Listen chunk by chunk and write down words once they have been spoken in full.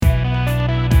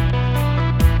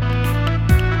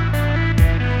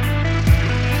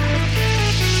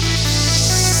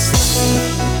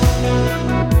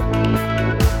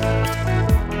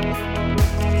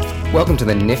Welcome to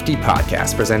the Nifty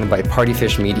Podcast, presented by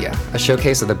Partyfish Media, a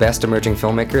showcase of the best emerging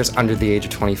filmmakers under the age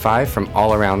of 25 from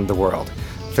all around the world.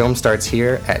 Film starts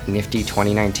here at Nifty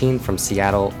 2019 from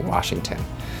Seattle, Washington.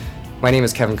 My name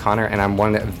is Kevin Connor, and I'm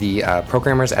one of the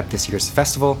programmers at this year's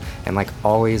festival. And like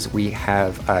always, we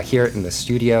have here in the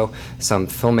studio some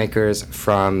filmmakers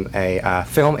from a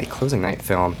closing night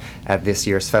film at this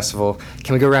year's festival.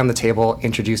 Can we go around the table,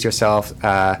 introduce yourself,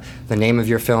 the name of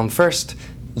your film first,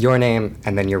 your name,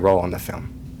 and then your role in the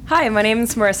film? Hi, my name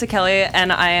is Marissa Kelly,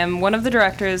 and I am one of the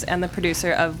directors and the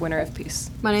producer of Winner of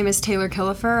Peace. My name is Taylor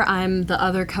Killefer. I'm the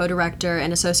other co-director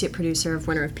and associate producer of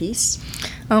Winner of Peace.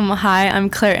 Hi, I'm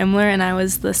Claire Imler, and I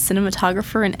was the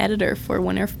cinematographer and editor for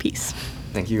Winner of Peace.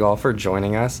 Thank you all for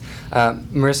joining us.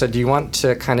 Marissa, do you want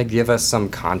to kind of give us some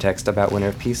context about Winner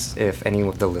of Peace, if any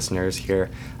of the listeners here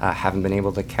haven't been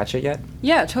able to catch it yet?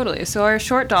 Yeah, totally. So our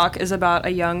short doc is about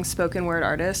a young spoken word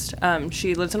artist.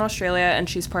 She lives in Australia, and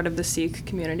she's part of the Sikh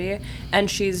community,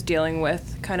 and she's dealing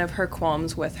with kind of her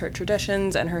qualms with her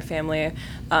traditions and her family,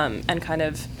 and kind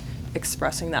of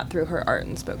expressing that through her art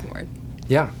and spoken word.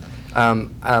 Yeah.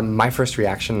 My first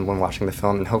reaction when watching the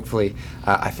film, and hopefully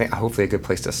a good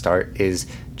place to start, is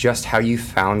just how you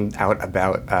found out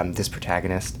about this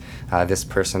protagonist, this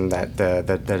person that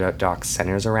the doc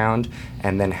centers around,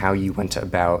 and then how you went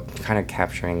about kind of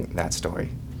capturing that story.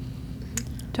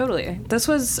 Totally. This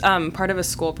was part of a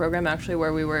school program, actually,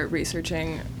 where we were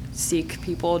researching Sikh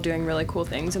people doing really cool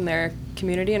things in their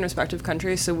community and respective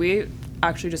countries. So we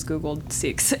actually just Googled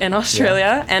Sikhs in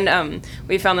Australia, and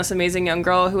we found this amazing young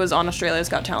girl who was on Australia's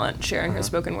Got Talent sharing her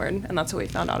spoken word, and that's how we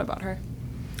found out about her.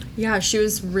 Yeah, she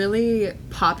was really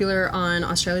popular on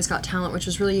Australia's Got Talent, which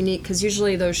was really unique because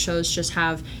usually those shows just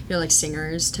have, like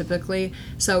singers typically.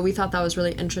 So we thought that was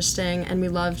really interesting, and we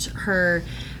loved her.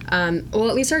 At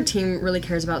least our team really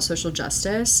cares about social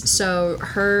justice. So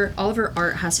all of her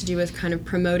art has to do with kind of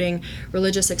promoting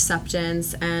religious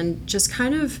acceptance and just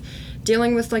kind of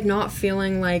dealing with not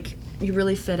feeling like you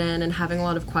really fit in and having a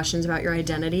lot of questions about your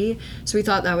identity. So we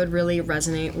thought that would really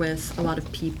resonate with a lot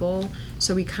of people.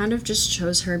 So we kind of just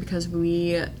chose her because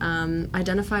we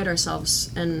identified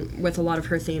ourselves with a lot of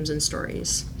her themes and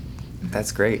stories.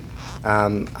 That's great.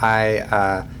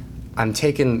 I'm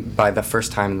taken by the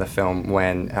first time in the film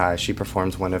when she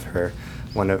performs one of her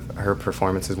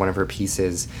performances, one of her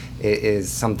pieces. It is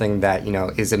something that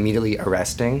is immediately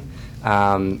arresting.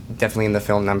 Definitely in the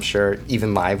film, and I'm sure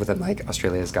even live with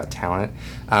Australia's Got Talent.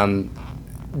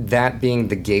 That being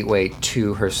the gateway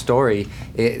to her story,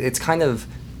 it's kind of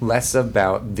less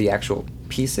about the actual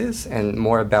pieces and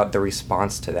more about the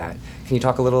response to that. Can you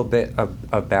talk a little bit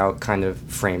about kind of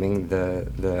framing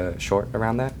the short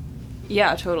around that?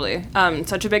 Yeah, totally.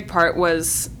 Such a big part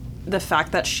was the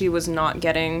fact that she was not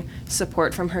getting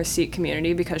support from her Sikh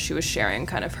community because she was sharing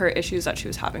kind of her issues that she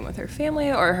was having with her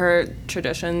family or her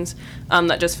traditions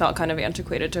that just felt kind of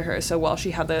antiquated to her. So while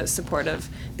she had the support of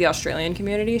the Australian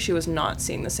community, she was not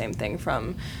seeing the same thing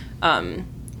from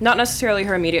not necessarily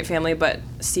her immediate family, but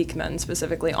Sikh men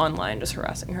specifically online just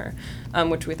harassing her,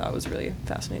 which we thought was really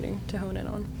fascinating to hone in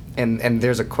on. And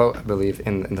there's a quote, I believe,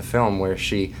 in the film where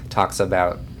she talks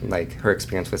about her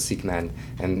experience with Sikh men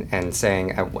and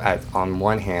saying on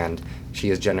one hand she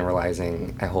is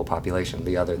generalizing a whole population,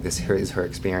 the other this is her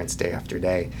experience day after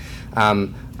day.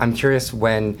 I'm curious,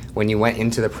 when you went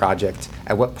into the project,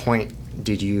 at what point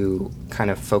did you kind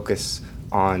of focus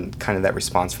on kind of that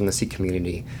response from the Sikh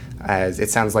community? As it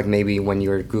sounds like maybe when you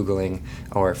were Googling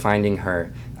or finding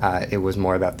her, it was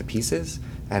more about the pieces.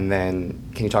 And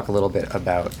then can you talk a little bit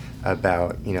about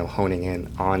honing in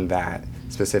on that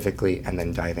specifically and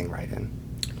then diving right in?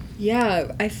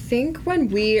 Yeah, I think when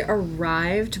we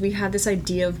arrived, we had this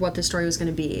idea of what the story was going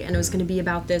to be. And it was going to be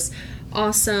about this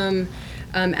awesome,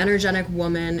 energetic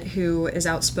woman who is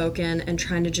outspoken and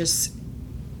trying to just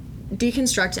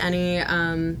deconstruct any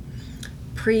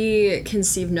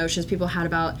preconceived notions people had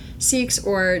about Sikhs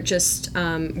or just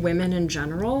women in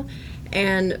general.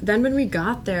 And then when we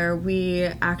got there, we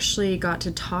actually got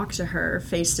to talk to her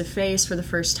face to face for the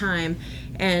first time,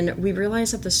 and we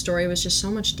realized that the story was just so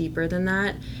much deeper than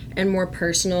that and more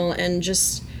personal, and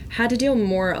just had to deal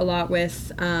a lot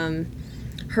with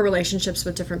her relationships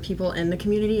with different people in the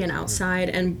community and outside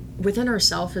and within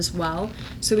herself as well.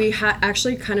 So we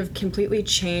actually kind of completely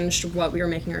changed what we were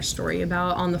making our story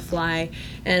about on the fly.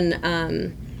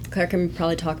 And Claire can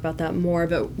probably talk about that more,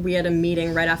 but we had a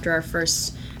meeting right after our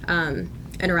first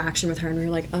interaction with her, and we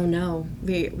were like, oh no,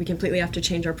 we completely have to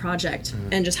change our project.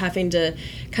 And just having to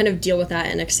kind of deal with that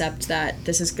and accept that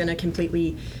this is going to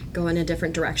completely go in a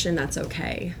different direction, that's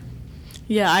okay.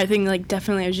 Yeah, I think like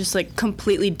definitely it was just like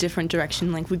completely different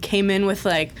direction. Like we came in with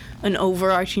like an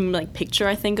overarching like picture,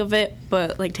 I think, of it,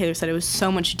 but like Taylor said, it was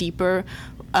so much deeper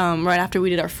right after we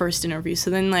did our first interview.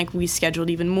 So then like we scheduled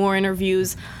even more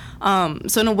interviews.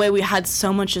 So in a way we had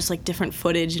so much just like different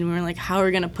footage, and we were like, how are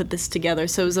we gonna put this together?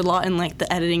 So it was a lot in like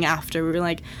the editing after. We were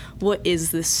like, what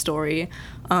is this story?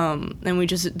 And we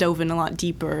just dove in a lot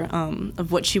deeper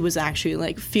of what she was actually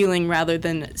like feeling, rather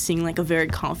than seeing like a very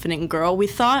confident girl, we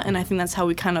thought. And I think that's how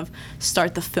we kind of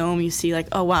start the film. You see like,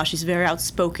 oh wow, she's very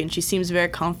outspoken, she seems very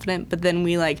confident, but then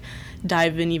we like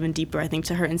dive in even deeper, I think,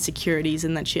 to her insecurities,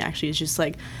 and that she actually is just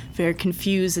like very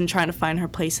confused and trying to find her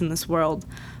place in this world.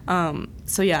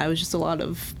 So yeah, it was just a lot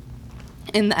of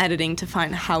in the editing to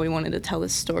find how we wanted to tell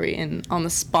this story, and on the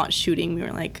spot shooting we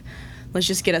were like, let's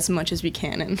just get as much as we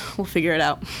can and we'll figure it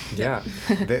out. Yeah,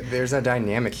 there's a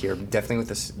dynamic here, definitely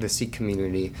with the Sikh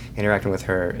community, interacting with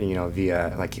her,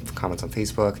 via like comments on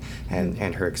Facebook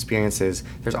and her experiences.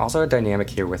 There's also a dynamic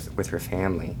here with her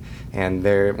family, and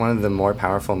one of the more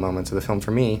powerful moments of the film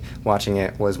for me, watching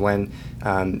it, was when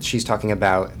she's talking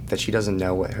about that she doesn't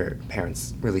know what her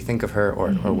parents really think of her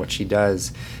or what she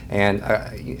does, and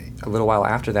a little while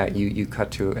after that, you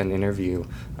cut to an interview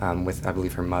with, I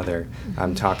believe, her mother,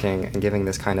 talking and giving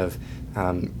this kind of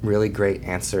really great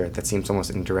answer that seems almost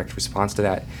in direct response to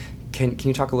that. Can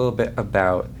you talk a little bit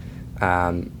about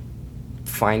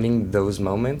finding those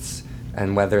moments,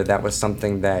 and whether that was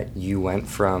something that you went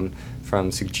from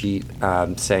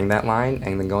Sukhjit saying that line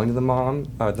and then going to the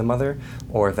mother,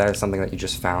 or if that is something that you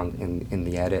just found in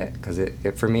the edit? Because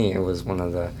it for me, it was one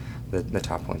of the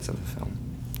top points of the film.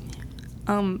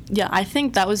 Yeah, I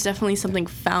think that was definitely something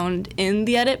found in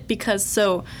the edit, because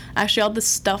so actually all the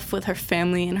stuff with her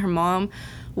family and her mom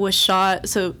was shot,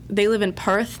 so they live in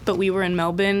Perth, but we were in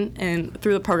Melbourne, and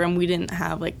through the program we didn't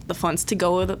have like the funds to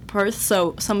go to Perth,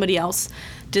 so somebody else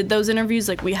did those interviews.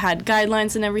 Like we had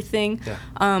guidelines and everything.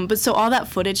 Yeah. But so all that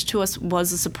footage to us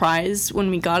was a surprise when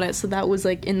we got it, so that was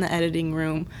like in the editing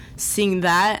room, seeing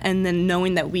that, and then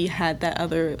knowing that we had that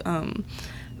other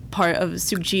part of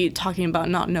Sukhjit talking about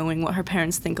not knowing what her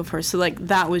parents think of her. So like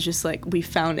that was just like we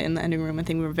found it in the editing room. I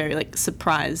think we were very like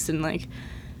surprised, and like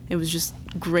it was just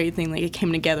a great thing. Like it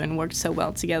came together and worked so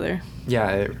well together.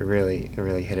 Yeah, it really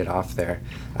hit it off there.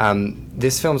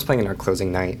 This film is playing in our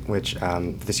closing night, which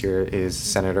this year is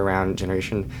centered around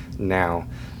Generation Now.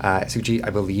 Sukhjit,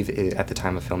 I believe, at the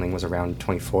time of filming was around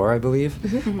 24, I believe.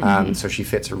 So she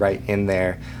fits right in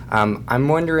there. I'm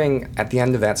wondering, at the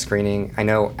end of that screening, I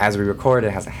know as we record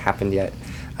it hasn't happened yet,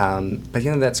 but at the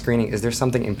end of that screening, is there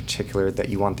something in particular that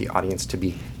you want the audience to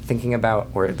be thinking about,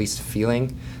 or at least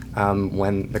feeling,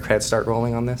 when the credits start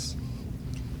rolling on this?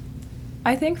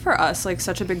 I think for us, like,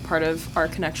 such a big part of our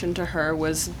connection to her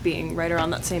was being right around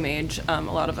that same age. A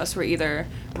lot of us were either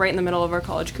right in the middle of our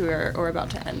college career or about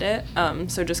to end it.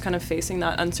 So just kind of facing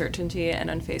that uncertainty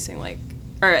and facing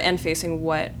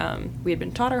what we had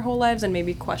been taught our whole lives, and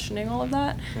maybe questioning all of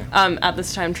that. Yeah. At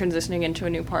this time, transitioning into a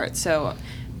new part. So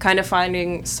kind of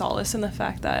finding solace in the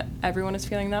fact that everyone is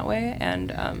feeling that way,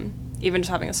 and even just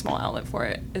having a small outlet for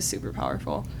it is super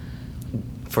powerful.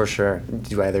 For sure.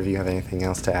 Do either of you have anything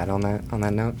else to add on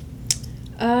that note?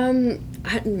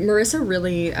 Marissa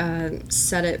really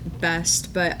said it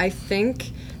best, but I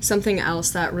think something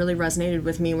else that really resonated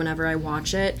with me whenever I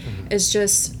watch it is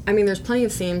just, I mean, there's plenty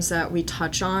of themes that we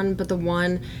touch on, but the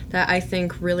one that I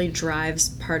think really drives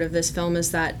part of this film is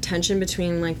that tension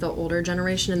between like the older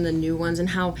generation and the new ones, and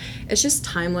how it's just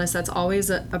timeless. That's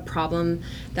always a problem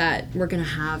that we're gonna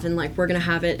have, and like we're gonna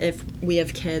have it if we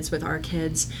have kids with our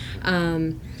kids,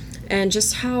 and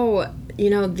just how, you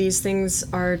know, these things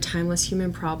are timeless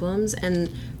human problems,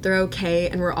 and they're okay,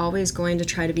 and we're always going to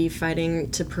try to be fighting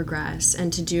to progress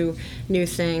and to do new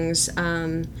things,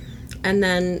 and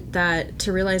then that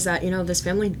to realize that, you know, this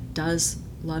family does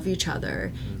love each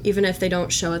other, even if they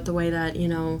don't show it the way that, you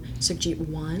know, Sukhjit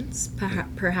wants,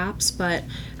 perhaps, but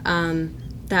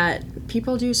that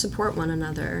people do support one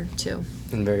another too.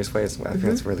 In various ways. I think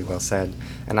that's really well said.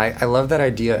 And I love that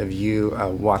idea of you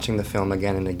watching the film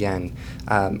again and again.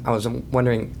 I was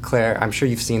wondering, Claire, I'm sure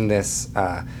you've seen this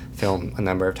film a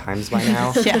number of times by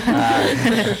now.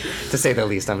 To say the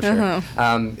least, I'm sure.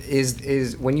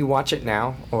 Is when you watch it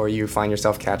now, or you find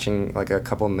yourself catching like a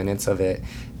couple minutes of it,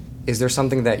 is there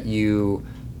something that you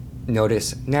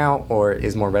notice now, or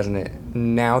is more resonant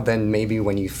now than maybe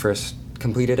when you first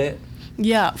completed it?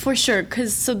 Yeah, for sure,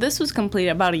 because so this was completed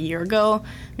about a year ago,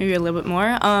 maybe a little bit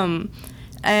more,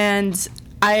 and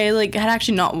I like had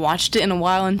actually not watched it in a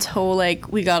while until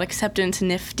like we got accepted into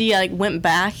NIFTY. I like went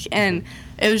back, and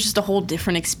it was just a whole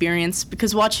different experience,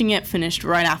 because watching it finished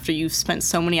right after you've spent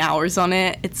so many hours on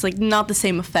it, it's like not the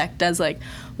same effect as like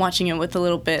watching it with a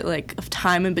little bit like of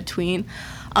time in between.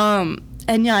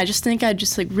 And yeah, I just think I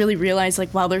just like really realized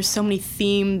like, wow, there's so many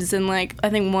themes, and like I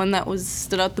think one that was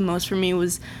stood out the most for me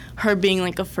was her being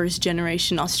like a first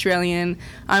generation Australian.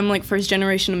 I'm like first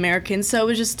generation American, so it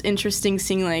was just interesting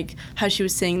seeing like how she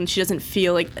was saying she doesn't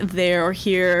feel like there or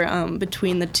here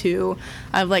between the two.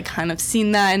 I've like kind of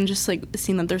seen that, and just like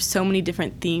seeing that there's so many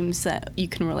different themes that you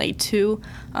can relate to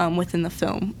within the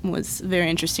film was very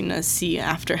interesting to see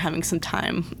after having some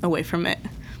time away from it.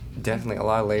 Definitely a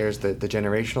lot of layers. The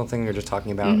generational thing you're just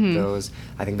talking about, those,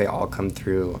 I think they all come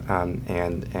through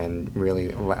and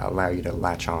really allow you to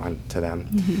latch on to them.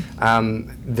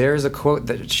 There's a quote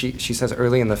that she says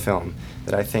early in the film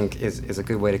that I think is a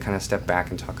good way to kind of step back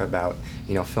and talk about,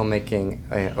 you know, filmmaking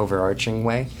an overarching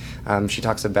way. She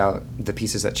talks about the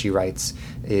pieces that she writes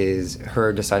is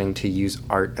her deciding to use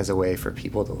art as a way for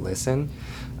people to listen.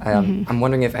 I'm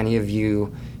wondering if any of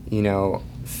you, you know,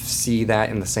 see that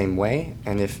in the same way,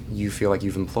 and if you feel like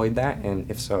you've employed that, and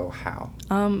if so, how?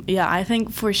 Yeah, I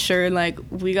think for sure, like,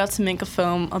 we got to make a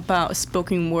film about a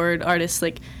spoken word artist,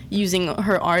 like, using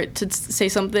her art to say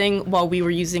something while we were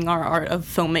using our art of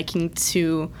filmmaking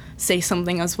to say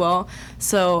something as well.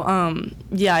 So,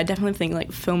 yeah, I definitely think, like,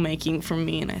 filmmaking for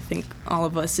me, and I think all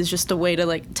of us, is just a way to,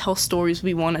 like, tell stories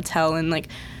we want to tell and, like,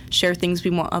 share things we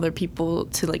want other people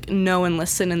to like know and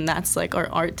listen, and that's like our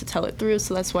art to tell it through.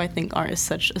 So that's why I think art is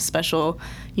such a special,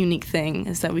 unique thing,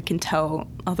 is that we can tell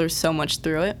others so much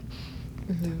through it.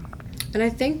 And I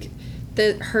think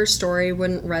that her story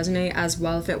wouldn't resonate as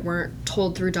well if it weren't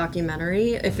told through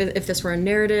documentary. If this were a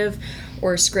narrative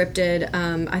or scripted,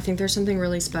 I think there's something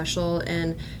really special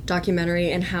in documentary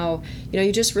and how, you know,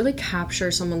 you just really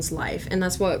capture someone's life. And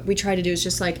that's what we try to do, is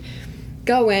just like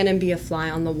go in and be a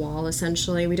fly on the wall,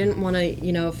 essentially. We didn't want to,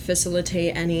 you know,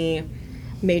 facilitate any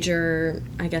major,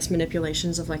 I guess,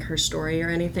 manipulations of like her story or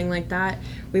anything like that.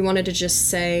 We wanted to just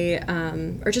say,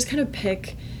 or just kind of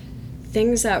pick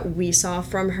things that we saw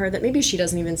from her that maybe she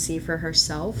doesn't even see for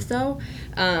herself, though,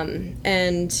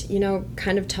 and, you know,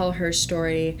 kind of tell her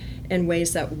story in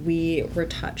ways that we were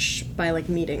touched by, like,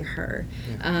 meeting her.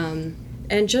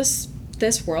 And just,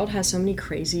 this world has so many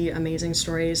crazy, amazing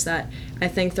stories that I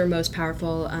think they're most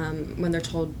powerful when they're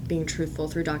told being truthful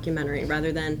through documentary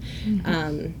rather than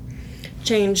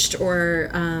changed or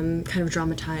kind of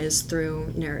dramatized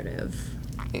through narrative.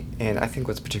 And I think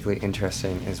what's particularly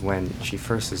interesting is when she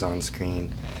first is on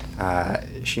screen,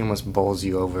 she almost bowls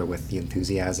you over with the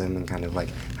enthusiasm and kind of like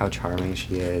how charming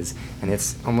she is. And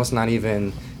it's almost not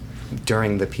even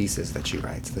during the pieces that she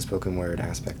writes, the spoken word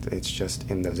aspect. It's just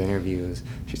in those interviews,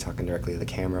 she's talking directly to the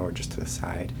camera or just to the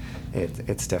side.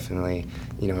 It's definitely,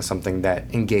 you know, something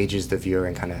that engages the viewer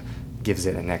and kind of gives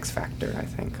it an X factor, I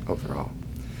think, overall.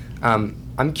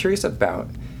 I'm curious about,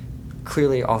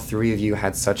 clearly all three of you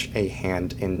had such a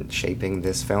hand in shaping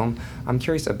this film. I'm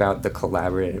curious about the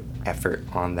collaborative effort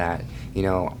on that. You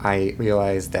know, I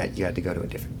realized that you had to go to a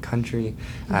different country.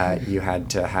 You had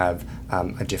to have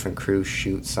a different crew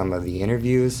shoot some of the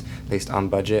interviews based on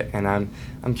budget. And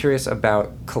I'm curious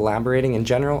about collaborating in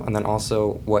general, and then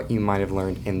also what you might have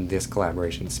learned in this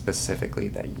collaboration specifically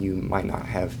that you might not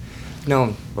have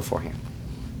known beforehand.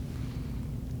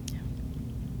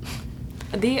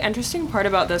 The interesting part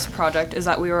about this project is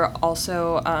that we were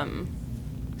also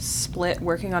split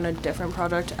working on a different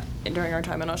project during our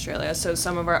time in Australia. So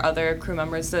some of our other crew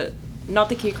members, not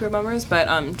the key crew members,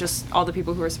 but just all the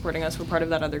people who were supporting us were part of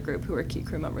that other group who were key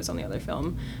crew members on the other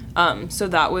film. So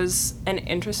that was an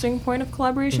interesting point of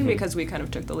collaboration because we kind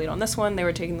of took the lead on this one, they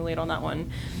were taking the lead on that one.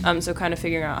 So kind of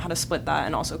figuring out how to split that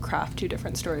and also craft two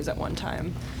different stories at one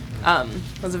time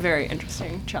was a very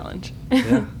interesting challenge.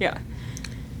 Yeah. Yeah.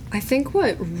 I think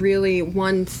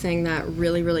one thing that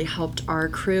really helped our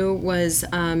crew was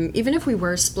even if we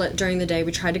were split during the day,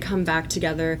 we tried to come back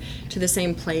together to the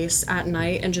same place at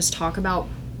night and just talk about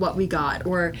what we got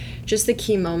or just the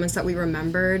key moments that we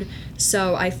remembered.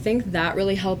 So I think that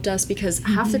really helped us because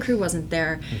half the crew wasn't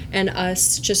there, and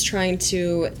us just trying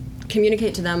to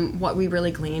communicate to them what we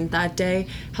really gleaned that day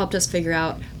helped us figure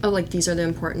out, oh, like, these are the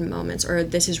important moments, or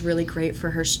this is really great for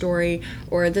her story,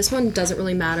 or this one doesn't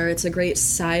really matter, it's a great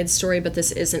side story, but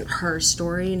this isn't her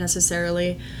story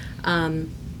necessarily.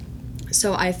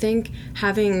 So I think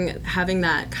having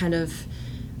that kind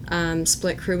of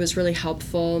split crew was really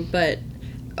helpful, but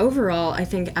overall I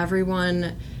think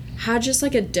everyone had just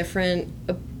like a different,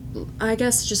 I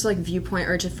guess, just like viewpoint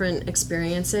or different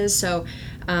experiences. So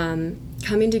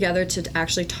coming together to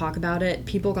actually talk about it,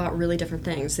 people got really different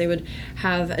things. They would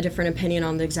have a different opinion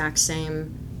on the exact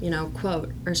same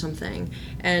quote or something.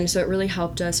 And so it really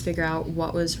helped us figure out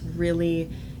what was really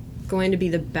going to be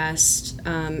the best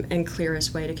and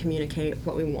clearest way to communicate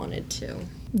what we wanted to.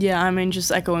 Yeah, I mean,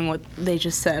 just echoing what they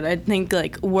just said, I think,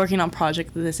 like, working on a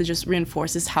project like this, it just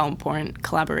reinforces how important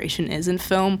collaboration is in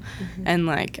film, and,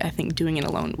 like, I think doing it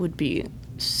alone would be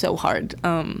so hard.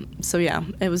 So, yeah,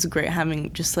 it was great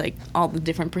having just, like, all the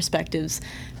different perspectives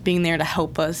being there to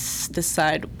help us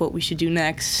decide what we should do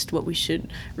next, what we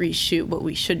should reshoot, what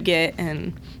we should get,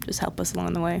 and just help us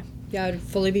along the way. Yeah, it would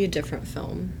fully be a different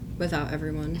film without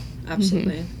everyone.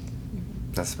 Absolutely.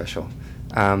 That's special.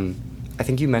 I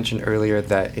think you mentioned earlier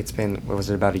that it's been, what was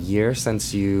it, about a year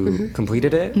since you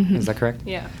completed it? Is that correct?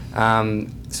 Yeah.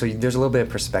 So there's a little bit of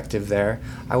perspective there.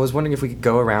 I was wondering if we could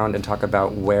go around and talk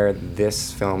about where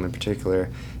this film in particular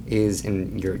is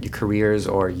in your careers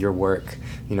or your work,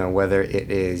 whether it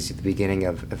is the beginning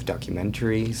of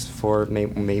documentaries for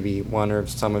maybe one or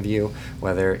some of you,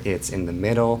 whether it's in the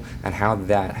middle, and how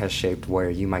that has shaped where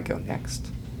you might go next.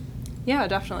 Yeah,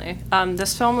 definitely.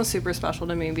 This film was super special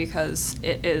to me because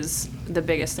it is the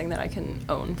biggest thing that I can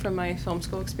own from my film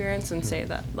school experience and say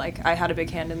that, like, I had a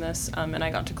big hand in this, and I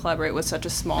got to collaborate with such a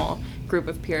small group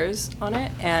of peers on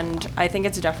it, and I think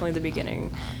it's definitely the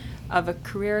beginning of a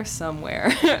career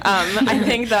somewhere. I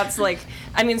think that's, like,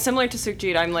 similar to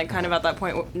Sukhjit, I'm, like, kind of at that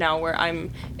point now where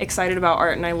I'm excited about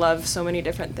art and I love so many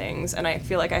different things, and I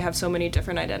feel like I have so many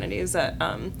different identities that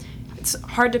it's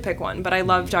hard to pick one, but I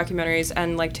love documentaries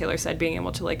and, like Taylor said, being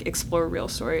able to, like, explore real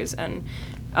stories and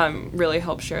really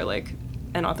help share, like,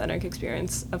 an authentic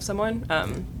experience of someone,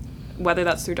 whether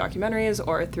that's through documentaries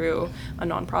or through a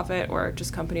nonprofit or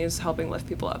just companies helping lift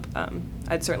people up.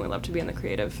 I'd certainly love to be in the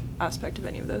creative aspect of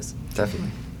any of those.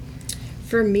 Definitely.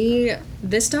 For me,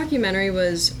 this documentary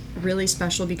was really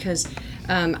special because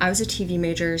I was a TV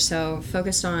major, so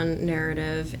focused on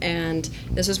narrative, and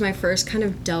this was my first kind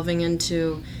of delving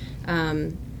into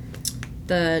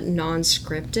the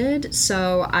non-scripted,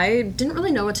 so I didn't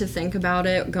really know what to think about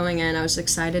it going in. I was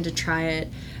excited to try it,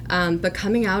 but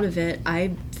coming out of it,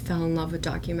 I fell in love with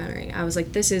documentary. I was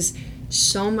like, this is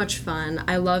so much fun.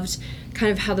 I loved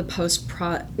kind of how the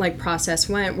process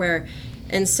went, where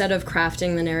instead of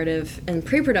crafting the narrative in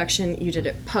pre-production, you did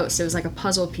it post. It was like a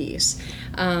puzzle piece.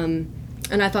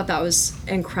 And I thought that was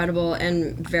incredible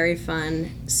and very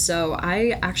fun. So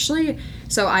I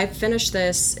finished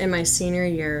this in my senior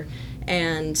year,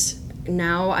 and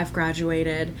now I've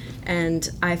graduated, and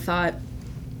I thought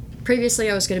previously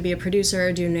I was going to be a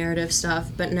producer, do narrative stuff,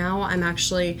 but now I'm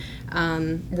actually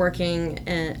working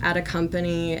at a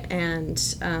company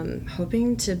and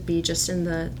hoping to be just in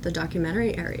the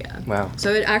documentary area. Wow.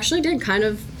 So it actually did kind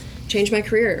of change my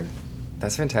career.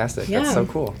 That's fantastic. Yeah. That's so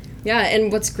cool. Yeah,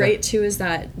 and what's great too is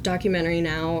that documentary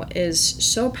now is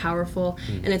so powerful,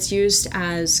 and it's used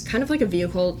as kind of like a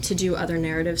vehicle to do other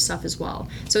narrative stuff as well.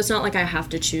 So it's not like I have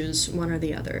to choose one or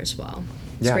the other as well.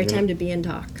 It's a great time to be in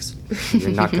docs.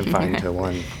 You're not confined to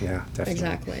one. Yeah, definitely.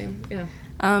 Exactly. Yeah.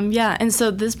 Yeah, and so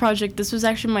this was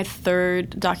actually my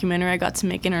third documentary I got to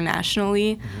make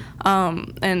internationally.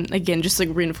 And again, just like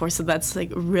reinforce that that's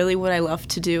like really what I love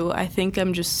to do. I think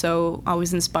I'm just so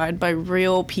always inspired by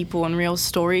real people and real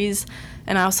stories.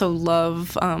 And I also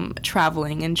love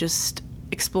traveling and just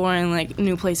exploring like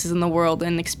new places in the world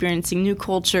and experiencing new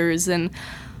cultures. And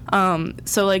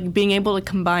so like being able to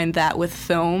combine that with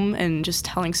film and just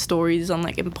telling stories on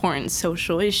like important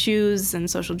social issues and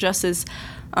social justice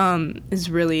is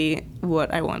really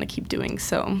what I want to keep doing.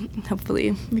 So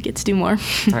hopefully we get to do more.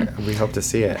 All right, we hope to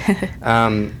see it.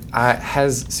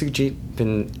 Has Sukhjit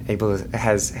been able to,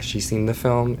 has she seen the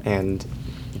film, and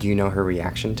do you know her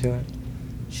reaction to it?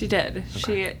 She did.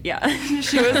 Okay.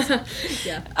 She was,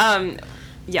 Yeah.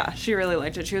 yeah, she really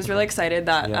liked it. She was really excited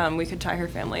that we could tie her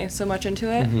family so much into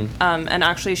it. And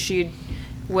actually she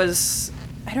was,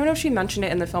 I don't know if she mentioned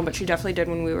it in the film, but she definitely did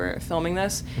when we were filming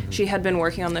this. She had been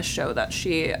working on this show that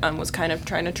she was kind of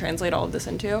trying to translate all of this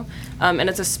into. And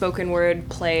it's a spoken word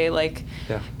play,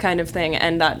 kind of thing,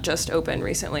 and that just opened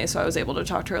recently, so I was able to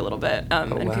talk to her a little bit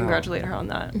and wow. congratulate her on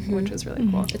that, which was really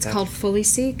cool. It's called Fully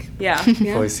Seek. Yeah.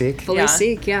 Yeah. Fully Seek? Fully Yeah.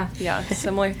 Seek, yeah. Yeah,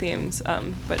 similar themes,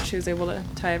 but she was able to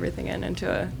tie everything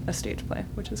into a stage play,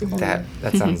 which is cool. That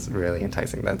sounds really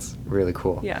enticing. That's really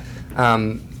cool. Yeah.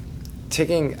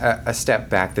 Taking a step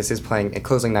back, this is playing a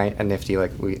closing night at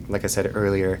NFTY, like I said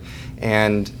earlier,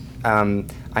 and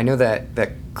I know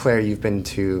that Claire, you've been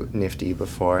to NFTY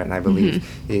before, and I believe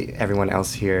everyone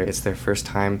else here, it's their first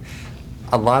time.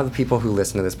 A lot of the people who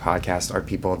listen to this podcast are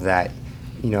people that,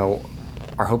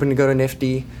 are hoping to go to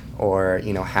NFTY or,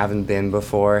 haven't been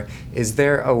before. Is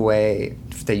there a way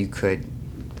that you could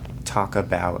talk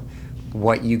about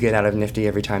what you get out of Nifty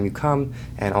every time you come,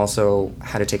 and also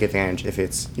how to take advantage if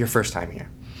it's your first time here.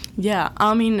 Yeah,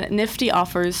 I mean, Nifty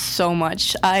offers so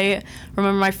much. I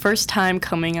remember my first time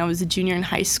coming, I was a junior in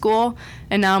high school,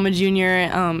 and now I'm a junior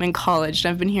in college,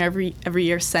 and I've been here every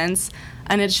year since,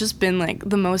 and it's just been like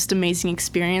the most amazing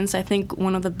experience. I think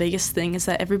one of the biggest things is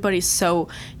that everybody's so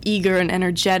eager and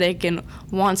energetic and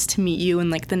wants to meet you, and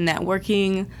like the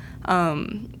networking.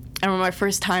 I remember my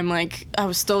first time, like, I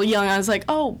was still young. I was like,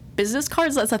 oh, business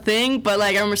cards, that's a thing. But,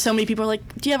 like, I remember so many people were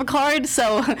like, do you have a card?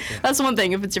 So that's one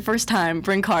thing. If it's your first time,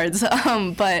 bring cards.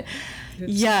 But,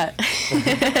 yeah.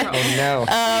 Oh,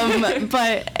 no.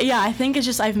 But, yeah, I think it's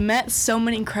just I've met so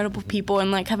many incredible people and,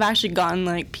 like, have actually gotten,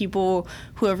 like, people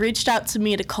who have reached out to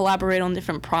me to collaborate on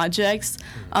different projects.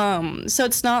 So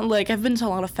it's not like I've been to a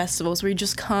lot of festivals where you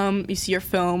just come, you see your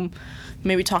film,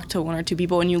 maybe talk to one or two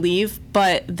people and you leave,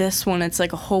 but this one, it's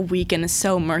like a whole week and it's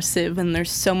so immersive, and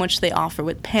there's so much they offer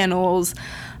with panels,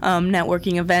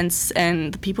 networking events,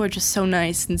 and the people are just so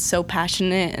nice and so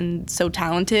passionate and so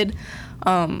talented.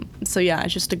 So yeah,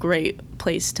 it's just a great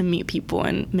place to meet people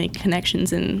and make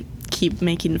connections and keep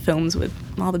making films with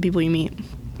all the people you meet.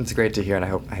 It's great to hear, and I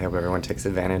hope everyone takes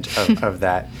advantage of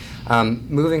that.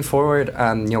 Moving forward,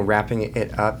 wrapping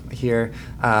it up here,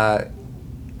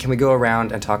 can we go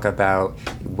around and talk about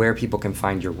where people can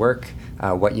find your work,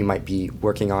 what you might be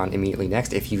working on immediately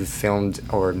next, if you've filmed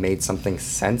or made something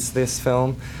since this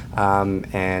film,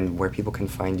 and where people can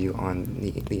find you on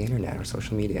the internet or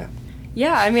social media?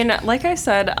 Yeah, I mean, like I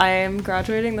said, I'm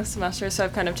graduating this semester, so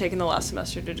I've kind of taken the last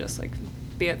semester to just, like,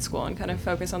 be at school and kind of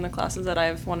focus on the classes that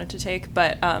I've wanted to take.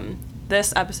 But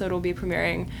this episode will be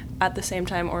premiering at the same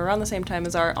time or around the same time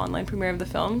as our online premiere of the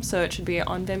film, so it should be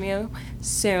on Vimeo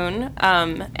soon.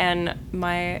 And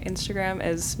my Instagram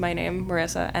is my name,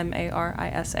 Marissa,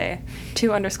 Marisa,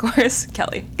 2_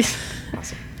 Kelly.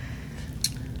 Awesome.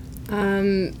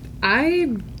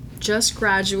 I just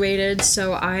graduated,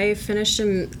 so I finished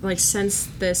since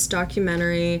this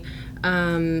documentary,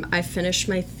 I finished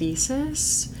my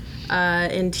thesis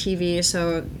in TV.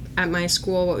 So at my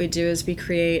school, what we do is we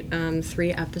create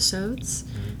 3 episodes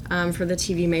for the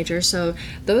TV major. So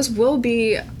those will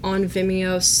be on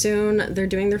Vimeo soon. They're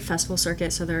doing their festival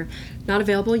circuit, so they're not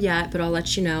available yet, but I'll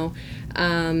let you know.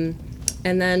 And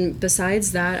then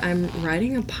besides that, I'm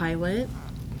writing a pilot.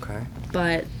 Okay.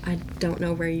 But I don't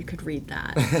know where you could read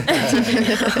that.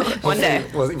 One day.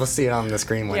 We'll see it on the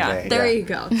screen one day. There you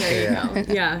go. There you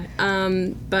go. Yeah.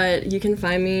 But you can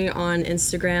find me on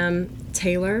Instagram,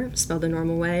 Taylor, spelled the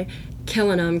normal way,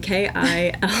 Killenham,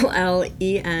 Killenem.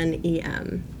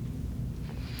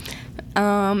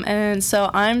 And so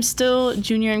I'm still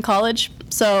junior in college.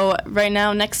 So right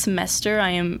now, next semester, I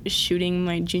am shooting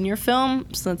my junior film.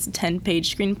 So that's a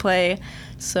 10-page screenplay.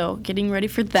 So getting ready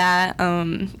for that,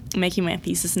 making my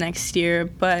thesis next year.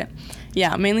 But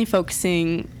yeah, mainly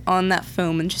focusing on that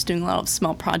film and just doing a lot of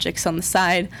small projects on the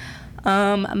side.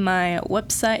 My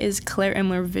website is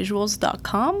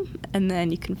claireimlervisuals.com, and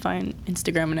then you can find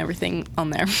Instagram and everything on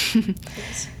there.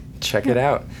 Check it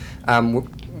out.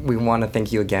 We want to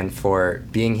thank you again for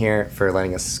being here, for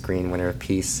letting us screen Winner of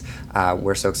Peace.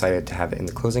 We're so excited to have it in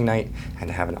the closing night and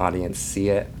to have an audience see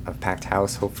it, a packed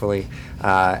house, hopefully,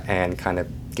 and kind of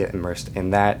get immersed in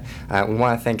that. We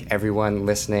want to thank everyone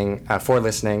listening for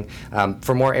listening.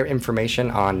 For more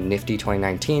information on Nifty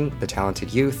 2019, The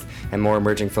Talented Youth, and more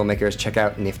emerging filmmakers, check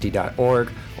out nifty.org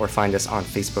or find us on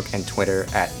Facebook and Twitter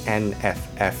at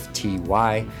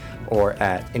NFFTY or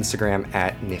at Instagram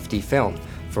at NiftyFilm.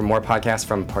 For more podcasts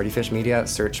from Partyfish Media,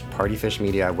 search Partyfish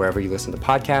Media wherever you listen to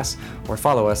podcasts, or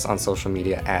follow us on social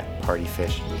media at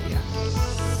Partyfish Media.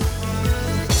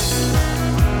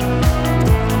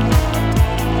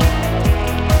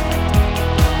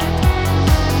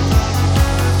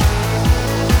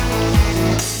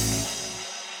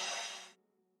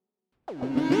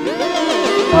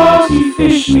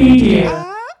 Partyfish Media.